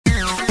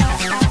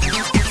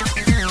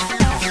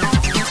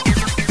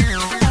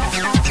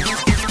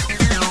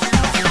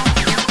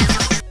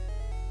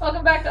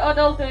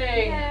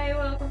Oddulting! Yay,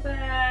 welcome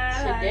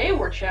back! Today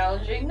we're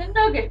challenging the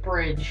Nugget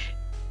Bridge.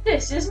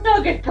 This is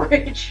Nugget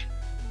Bridge!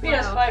 Beat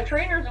us 5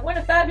 trainers and win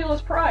a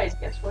fabulous prize.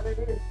 Guess what it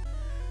is?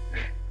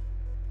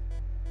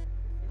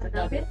 It's a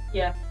nugget?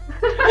 Yeah.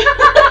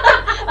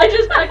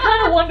 I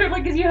kind of wondered,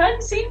 like, because you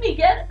hadn't seen me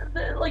get,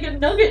 a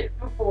nugget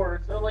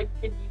before. So, like,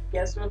 can you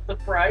guess what the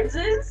prize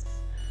is?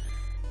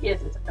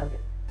 Yes, it's a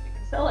nugget. You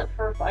can sell it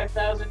for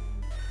 5,000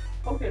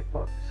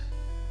 Pokebooks.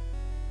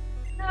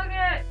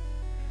 Nugget!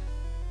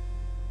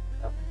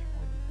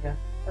 Yeah.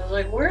 I was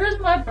like, where's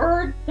my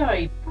bird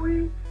type?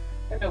 I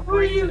have no Who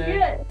do you today.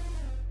 get?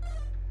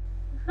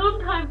 Some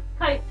type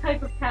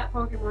of cat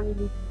Pokemon you need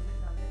to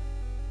nugget.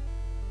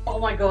 Oh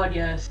my god,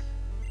 yes.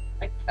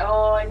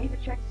 I need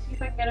to check to see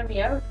if I can get a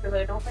Meowth, because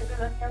I don't think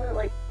there's any other,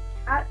 like,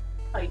 cat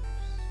types.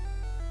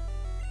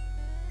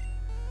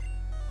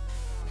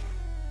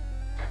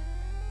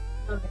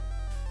 Nugget.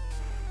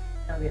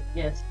 Nugget,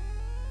 yes.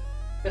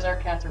 Because our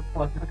cats are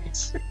butt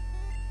nuggets.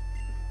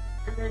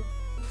 And then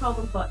you call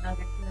them butt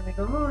nuggets, and then they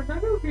go, oh,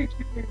 Nugget would be a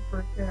cute name for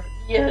a cat.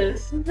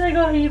 Yes. It's like,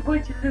 oh, you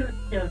bunch of little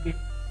nuggets.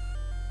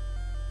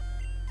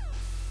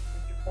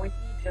 Mr. Pointy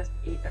just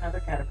ate another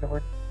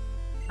caterpillar.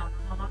 Nom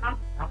nom nom nom.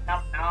 Nom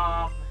nom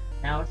nom.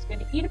 Now it's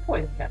gonna eat a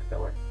poison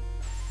caterpillar.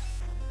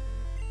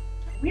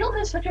 Wheel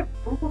has such a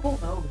boopable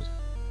nose.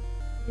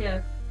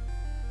 Yes.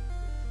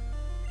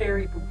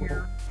 Very boopable.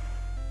 Weird.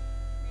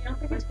 You don't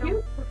think it's Don't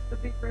cute? push the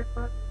big red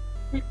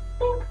button.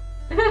 Boop.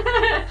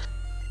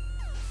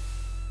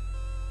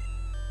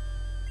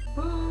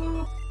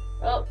 Boop.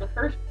 Well, the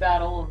first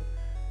battle of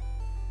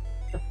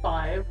the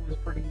 5 was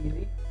pretty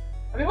easy.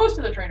 I mean, most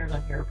of the trainers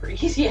on here are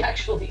pretty easy,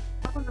 actually.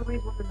 How come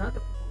nobody's won the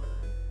nugget before?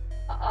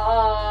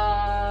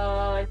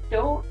 I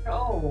don't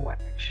know,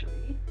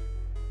 actually.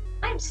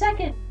 I'm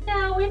second.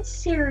 Now it's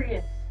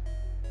serious.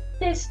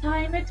 This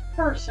time it's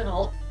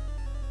personal.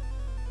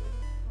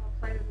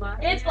 Lopsided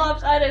last. It's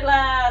lopsided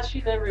last.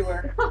 She's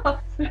everywhere.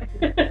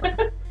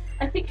 Lopsided.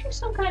 I think she's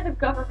some kind of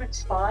government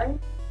spy.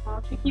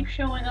 She keeps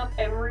showing up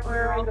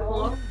everywhere I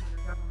go.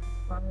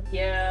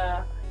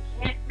 Yeah.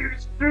 I can't do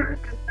spirit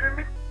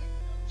because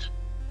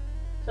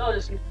so I'll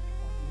just use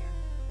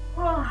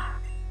my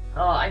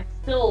Oh, I'm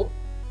still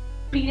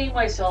beating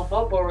myself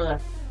up over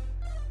that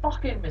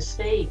fucking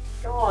mistake.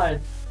 God.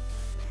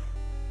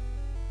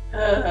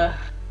 There.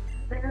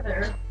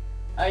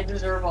 I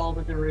deserve all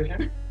the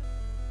derision.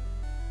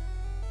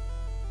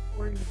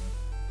 For you.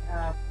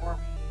 Yeah, for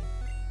me.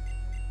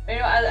 You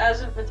know,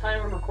 as of the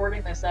time of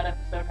recording this, that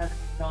episode hasn't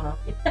even gone up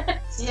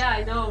yet. Yeah,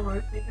 I know. I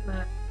was thinking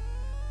that.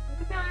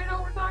 I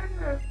know what we're talking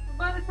about.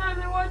 By the time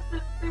I watched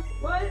this,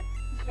 what?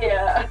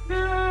 Yeah.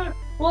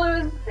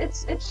 Well,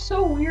 it's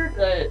so weird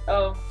that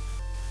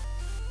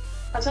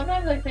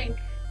sometimes I think,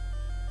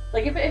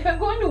 like, if I'm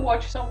going to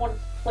watch someone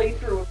play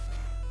through,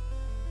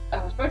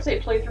 I was about to say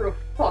play through a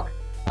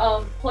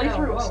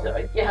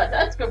playthrough. Yeah,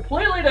 that's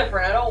completely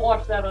different. I don't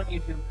watch that on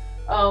YouTube.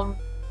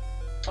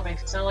 That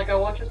makes it sound like I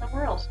watch it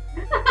somewhere else.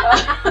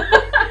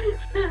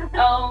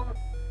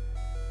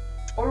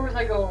 Where was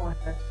I going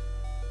with this?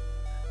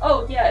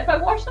 Oh yeah, if I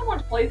watch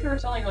someone's playthrough of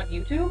something on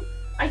YouTube,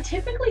 I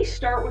typically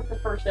start with the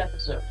first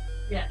episode.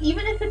 Yeah.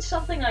 Even if it's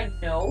something I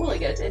know,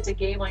 like it's a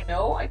game I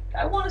know,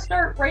 I want to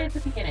start right at the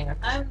beginning.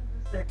 I'm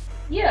sick.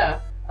 Yeah.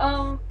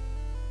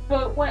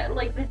 But when,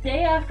 like, the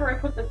day after I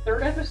put the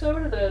 3rd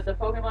episode of the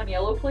Pokemon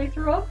Yellow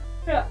playthrough up,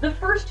 Yeah. the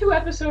first 2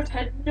 episodes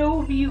had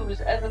no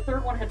views, and the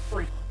 3rd one had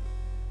 3.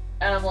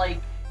 And I'm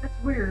like, That's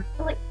weird.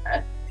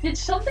 did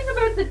something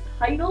about the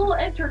title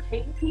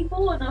entertain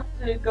people enough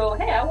to go,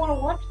 hey, I want to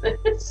watch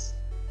this?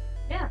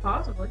 Yeah,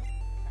 possibly.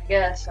 I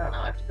guess. I don't know.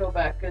 I have to go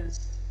back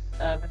because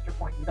Mr.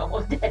 Pointy's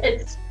almost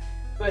dead.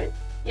 But,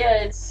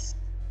 yeah,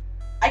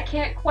 I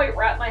can't quite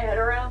wrap my head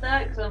around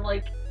that because I'm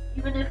like,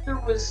 even if there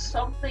was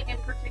something in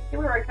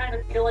particular, I kind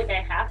of feel like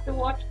I have to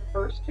watch the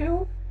first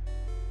 2.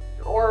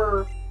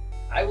 Or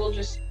I will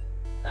just,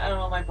 I don't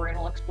know, my brain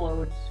will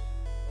explode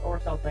or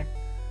something.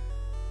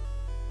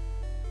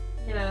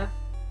 Yeah.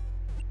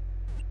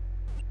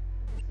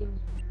 It seems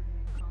weird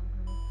and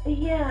incongruous.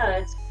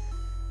 Yeah,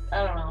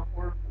 I don't know.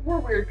 We're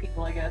weird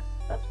people, I guess.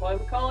 That's why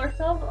we call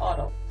ourselves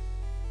Oddults.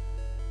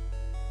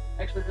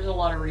 Actually, there's a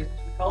lot of reasons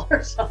we call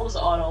ourselves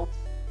Oddults.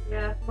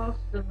 Yeah, most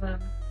of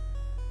them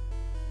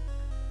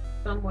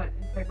somewhat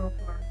integral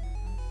to our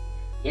existence.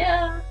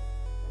 Yeah,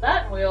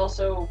 that, and we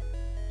also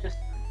just,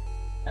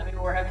 I mean,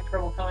 we're having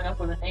trouble coming up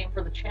with a name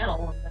for the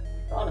channel, and then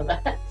we thought of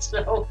that,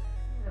 so.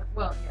 Yeah,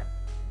 well, yeah.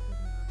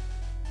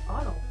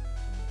 Auto.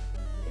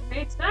 It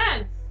made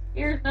sense!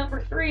 Here's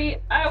number 3.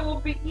 I will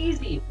be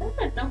easy. What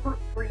would a number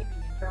 3 be in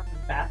terms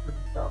of bathroom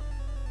stuff?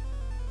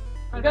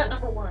 You got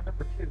number 1 and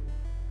number 2. Is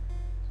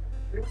number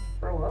 3 when you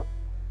throw up?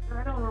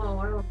 I don't know.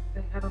 I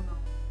don't know.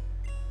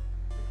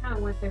 I kind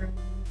of went there in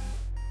the movie.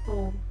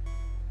 Cold.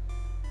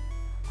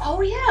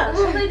 Oh yeah,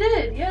 so they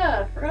did.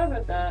 Yeah, I forgot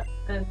about that.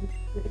 And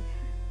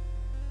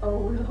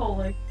oh, the whole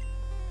like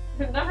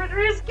number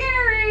 3 is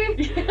scary.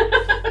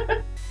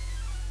 You're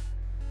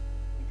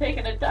taking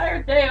an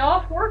entire day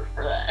off work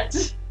for that.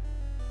 We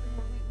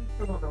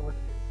still don't know what it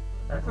is.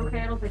 That's okay.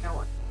 I don't think I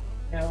want to.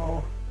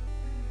 No.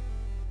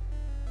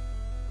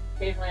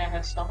 occasionally I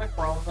have stomach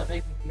problems that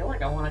make me feel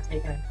like I want to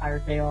take an entire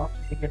day off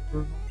just to get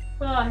through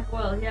them.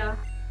 Well, yeah.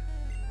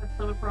 That's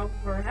some of the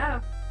problems where I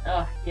have.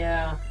 Oh,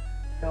 yeah.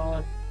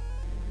 God.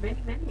 Many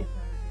a time.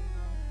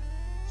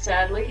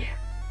 Sadly.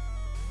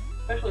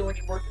 Especially when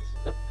you work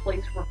at a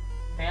place where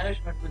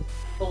management was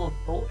full of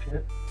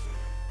bullshit.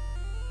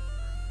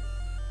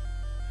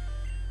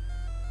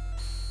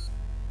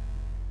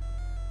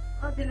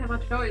 Well, I didn't have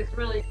much choice,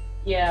 really.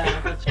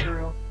 Yeah, that's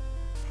true.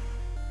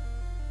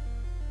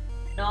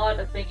 Not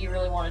a thing you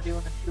really want to do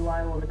in the 2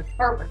 aisle of the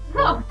department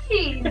store. Oh,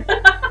 jeez!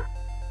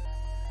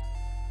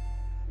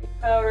 Sleep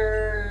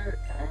powder.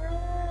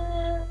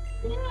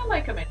 Yeah,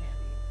 might come in handy.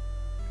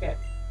 Okay.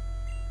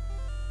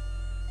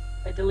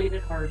 I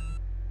deleted Harden.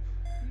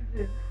 You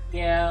did.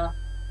 Yeah.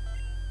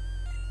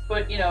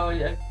 But, you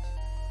know,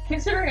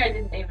 considering I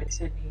didn't name it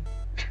Sydney.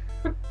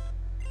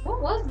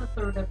 What was the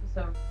third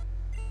episode?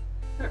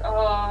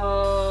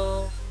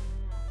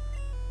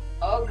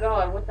 Oh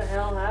god, what the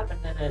hell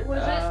happened in it?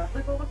 Was it?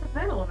 Like, what was the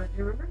title of it? Do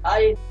you remember?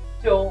 I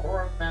don't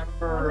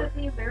remember. Was it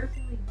the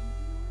embarrassingly easy?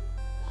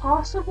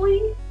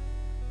 Possibly?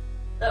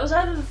 That was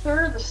either the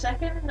third or the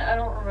second? I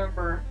don't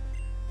remember.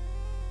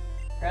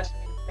 You're asking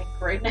me to think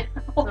right now.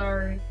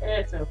 Sorry.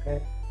 It's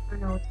okay. I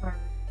know it's hard.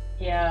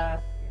 Yeah.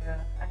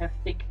 I have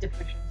think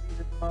deficiencies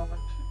at the moment.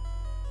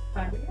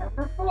 Fine.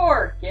 Number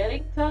 4,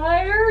 getting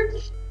tired?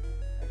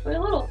 Actually,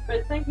 a little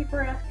bit. Thank you for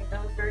asking.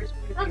 That was very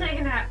sweet I'll of you. take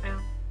a nap now.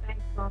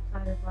 Thanks,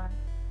 lopsided laugh.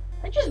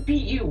 I just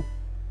beat you.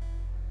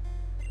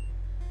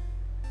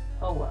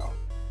 Oh well.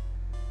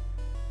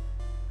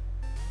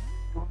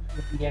 Spoons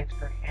would be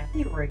extra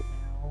handy right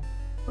now.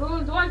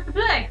 Spoons wants to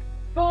play!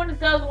 Spoons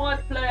does want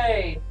to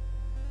play.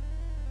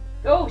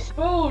 Go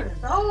Spoons!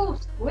 So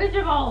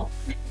squidgeable!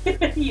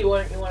 you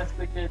want to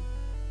switch it?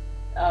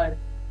 I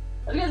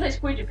was gonna say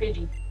squidgy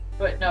pidgey,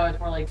 but no, it's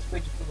more like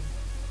squidgy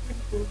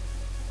spoon.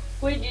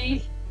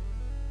 Squidgy.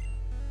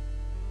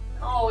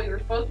 Oh, you were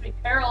supposed to be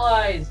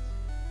paralyzed.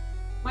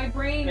 My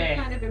brain Dang.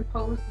 kind of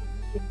imposed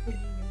the E and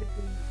pidgey in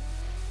between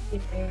E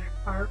and A and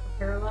par for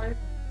paralyzed.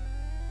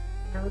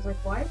 And I was like,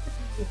 why is the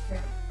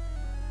pidgey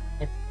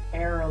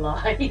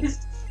paralyzed?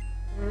 It's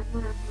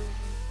paralyzed.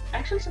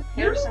 Actually, some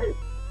You pears. don't even,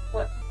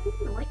 What? I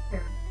don't even like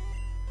pears.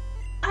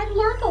 I've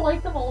learned to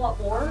like them a lot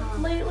more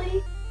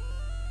lately.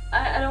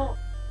 I don't.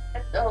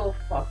 Oh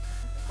fuck!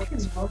 I can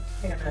love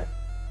pears.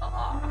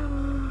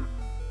 Don't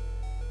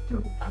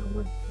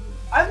know.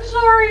 I'm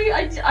sorry.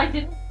 I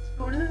didn't.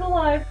 Spoon is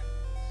alive.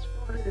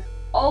 Spoon is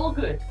all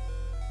good.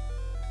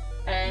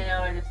 And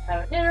now I just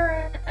have a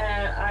dinner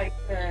and I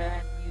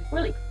can use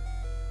Willy.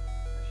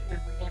 I should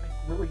just rename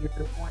it Willy at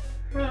this point.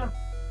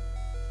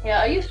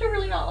 Yeah, I used to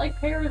really not like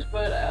pears,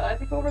 but I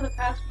think over the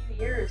past few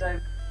years I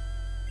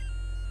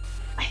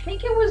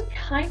think it was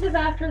kind of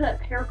after that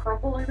pear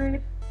crumble I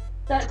made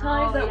that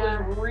time that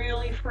was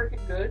really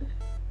freaking good.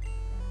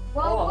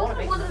 Well, I wanna wasn't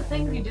make one of the that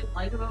things one. you didn't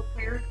like about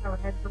pears how it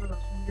had some of those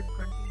weird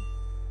crunchy?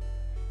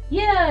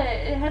 Yeah,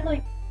 it had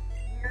like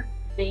weird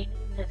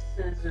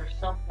veininess or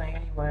something.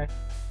 Anyway,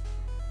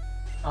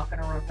 I'm not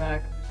gonna run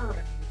back. I'm just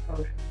gonna use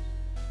potions.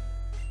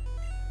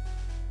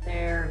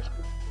 There,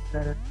 Spoon's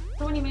better.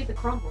 So when you made the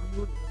crumble,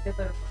 you would get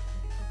that.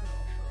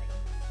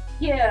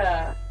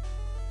 Yeah.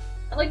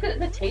 And, like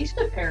the taste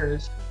of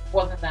pears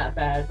wasn't that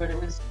bad, but it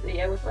was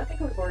I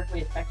think it was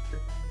largely a texture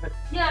thing. But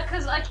Yeah,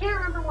 because I can't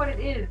remember what it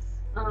is.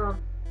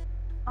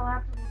 I'll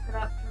have to look it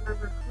up to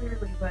remember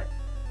clearly, but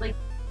like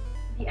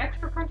the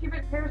extra crunchy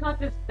bit pears, not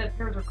just that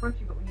pears are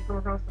crunchy, but when you come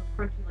across those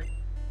crunchy like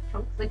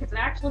chunks, like it's an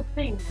actual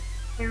thing that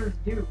pears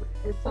do.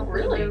 It's something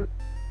really? about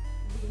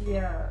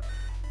the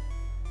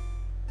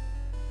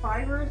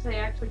fibers. They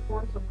actually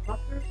form some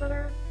clusters that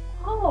are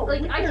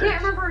like I weird.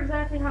 can't remember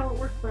exactly how it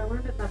works, but I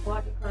learned it in that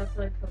blocking class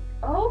that I took.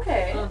 Oh,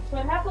 okay. So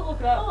I have to look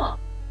it up.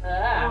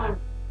 Ah.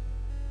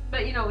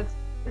 But you know, it's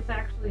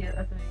actually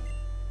a thing,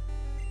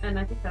 and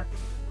I think that's what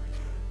it's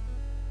like.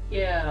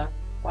 Yeah.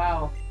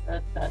 Wow.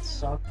 That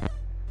sucked.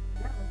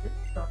 Yeah, it did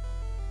suck.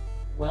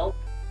 Well.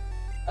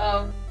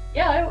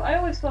 Yeah. I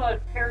always thought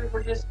pears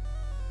were just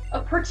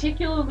a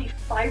particularly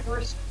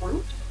fibrous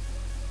fruit.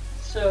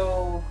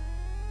 So.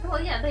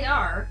 Well, yeah, they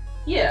are.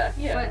 Yeah.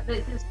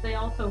 But they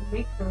also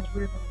make those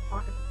weird little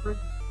pockets of fruit.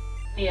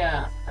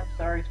 Yeah. I'm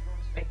sorry,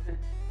 Spoon's fainted.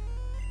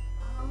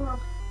 Oh,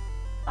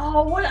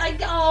 Oh, what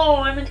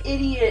I'm an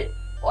idiot.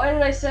 Why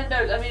did I send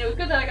out? I mean, it was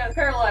good that I got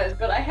paralyzed,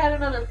 but I had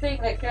another thing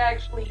that could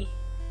actually.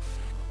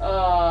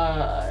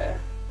 I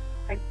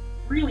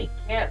really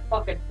can't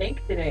fucking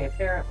think today,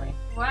 apparently.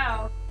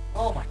 wow.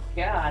 Oh my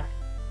god.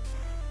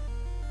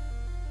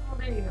 Oh,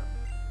 there you go.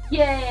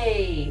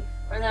 Yay!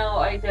 Well, now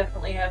I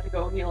definitely have to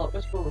go heal up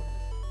a Spoon.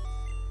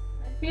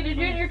 I feed a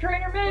junior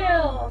trainer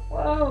meal!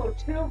 Whoa,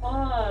 too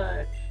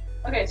much.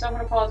 Okay, so I'm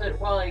gonna pause it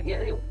while I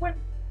get. When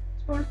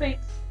Spoon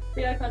faints,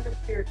 the icon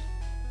disappears.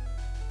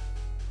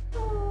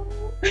 Oh.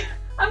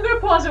 I'm gonna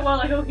pause it while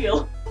I go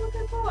heal.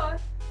 Okay, pause.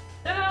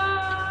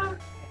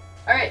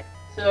 Alright,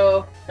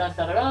 so, dun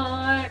dun dun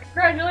dun!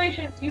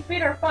 Congratulations, you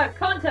beat our 5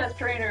 contest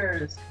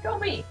trainers! Go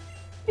me!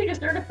 You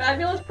just earned a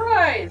fabulous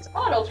prize!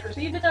 Oddults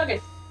received a nugget!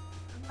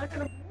 I'm not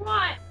gonna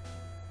what?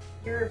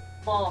 your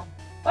mom.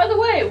 By the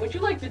way, would you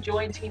like to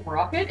join Team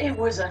Rocket? It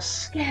was a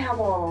scam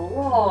all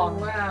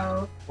along.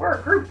 Wow. We're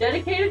a group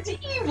dedicated to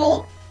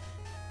evil.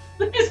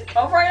 They just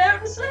come right out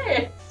and say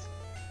it.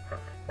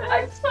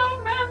 I'm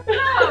so messed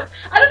up.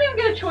 I don't even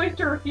get a choice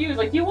to refuse.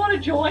 Like, you want to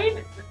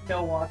join?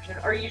 No option.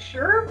 Are you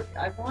sure?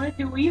 I want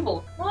to do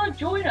evil. Come on,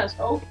 join us.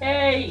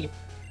 Okay.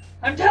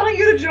 I'm telling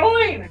you to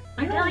join.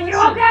 I'm telling you,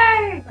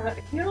 okay!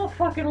 You don't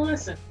fucking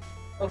listen.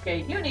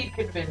 Okay, you need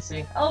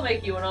convincing. I'll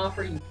make you an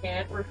offer you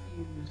can't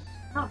refuse.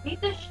 I'll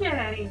beat the shit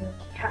out of you.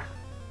 Yeah.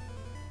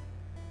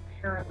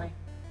 Apparently.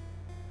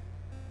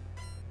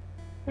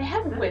 They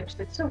have whips.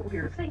 That's so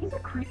weird. He's a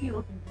creepy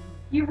looking dude.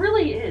 He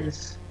really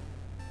is.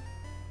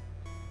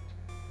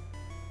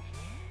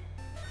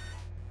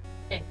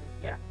 Anyway,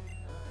 yeah.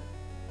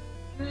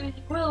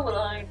 Well, what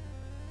I...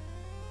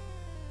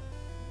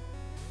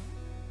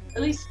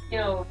 At least, you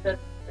know, that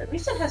at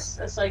least it has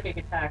a psychic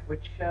attack,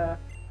 which,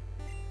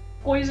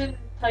 poison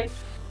types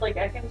like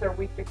Ekans are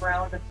weak to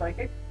ground and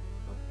psychic.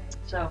 Okay.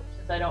 So,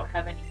 since I don't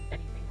have anything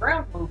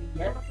ground movie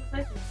yet,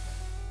 What's the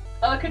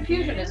psychic?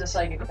 confusion is a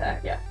psychic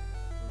attack, yeah.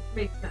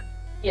 Which makes sense.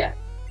 Yeah.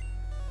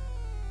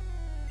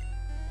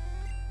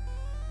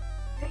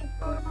 Hey,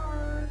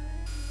 Pokemon.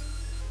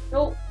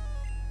 Nope.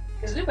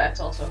 Because Zubats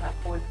also have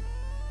poison.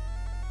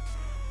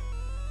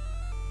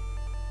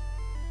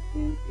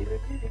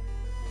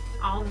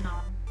 Oh no.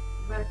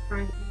 That's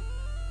trying to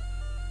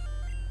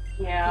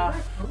eat.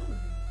 Yeah.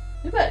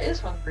 Zubat is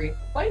hungry.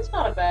 Bite's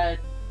not a bad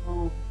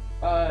move.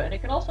 And it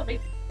can also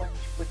make you flinch,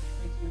 which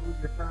makes you lose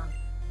your turn.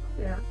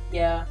 Yeah.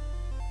 Yeah.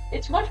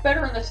 It's much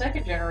better in the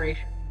second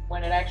generation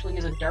when it actually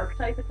is a dark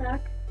type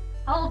attack.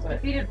 Oddults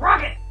defeated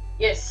Rocket!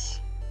 Yes!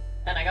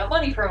 And I got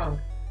money from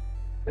him.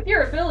 With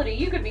your ability,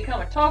 you could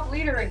become a top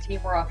leader in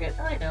Team Rocket.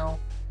 I know.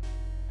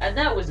 And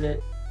that was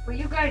it. Well,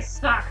 you guys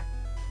suck.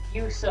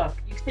 You suck.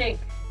 You stink.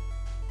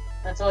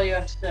 That's all you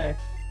have to say.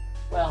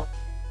 Well,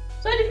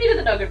 so I defeated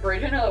the Nugget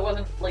Bridge. I know it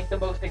wasn't, like, the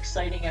most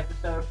exciting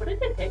episode, but it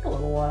did take a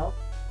little while.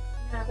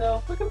 Yeah.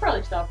 So, we could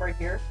probably stop right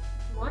here.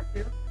 If you want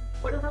to.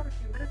 What is over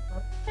 2 minutes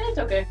left? And it's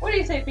okay. What do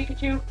you say,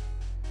 Pikachu?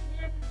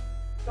 Yeah.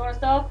 You wanna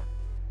stop?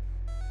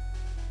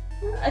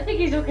 I think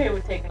he's okay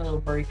with taking a little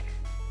break.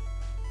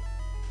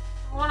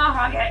 I wanna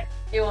hug it.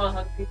 You wanna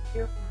hug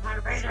Pikachu?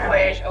 Squish.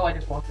 Squish! Oh, I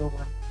just walked over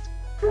him.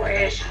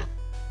 Squish!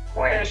 It's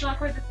Squish! not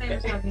quite the same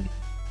as hugging him.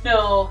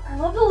 No, I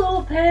love the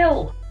little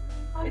tail.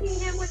 Hugging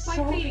It's him with my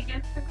so- feet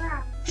against the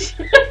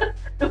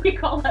ground. We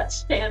call that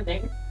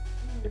standing.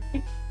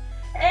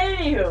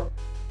 Anywho.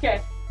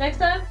 Okay, next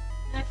time?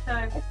 Next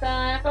time. Next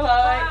time. Bye-bye.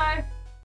 Bye.